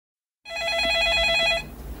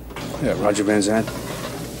Yeah, Roger Van Zandt.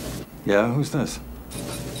 Yeah, who's this?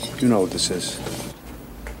 You know what this is.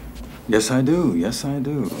 Yes, I do. Yes, I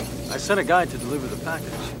do. I sent a guy to deliver the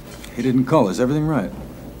package. He didn't call. Is everything right?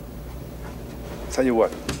 Tell you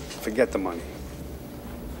what, forget the money.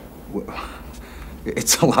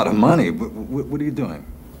 It's a lot of money. What are you doing?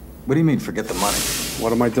 What do you mean, forget the money?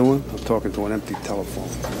 What am I doing? I'm talking to an empty telephone.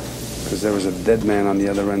 Because there was a dead man on the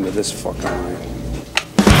other end of this fucking line.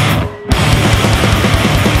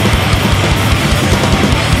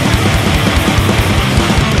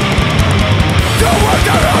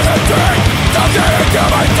 Don't get into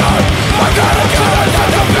my tongue. I'm gonna kill us at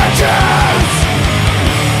the bitches.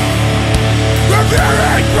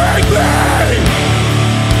 Revering, bring me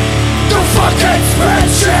the fucking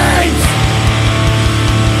spreadsheets.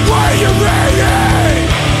 What are you reading?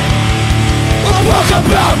 A book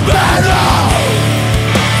about metal.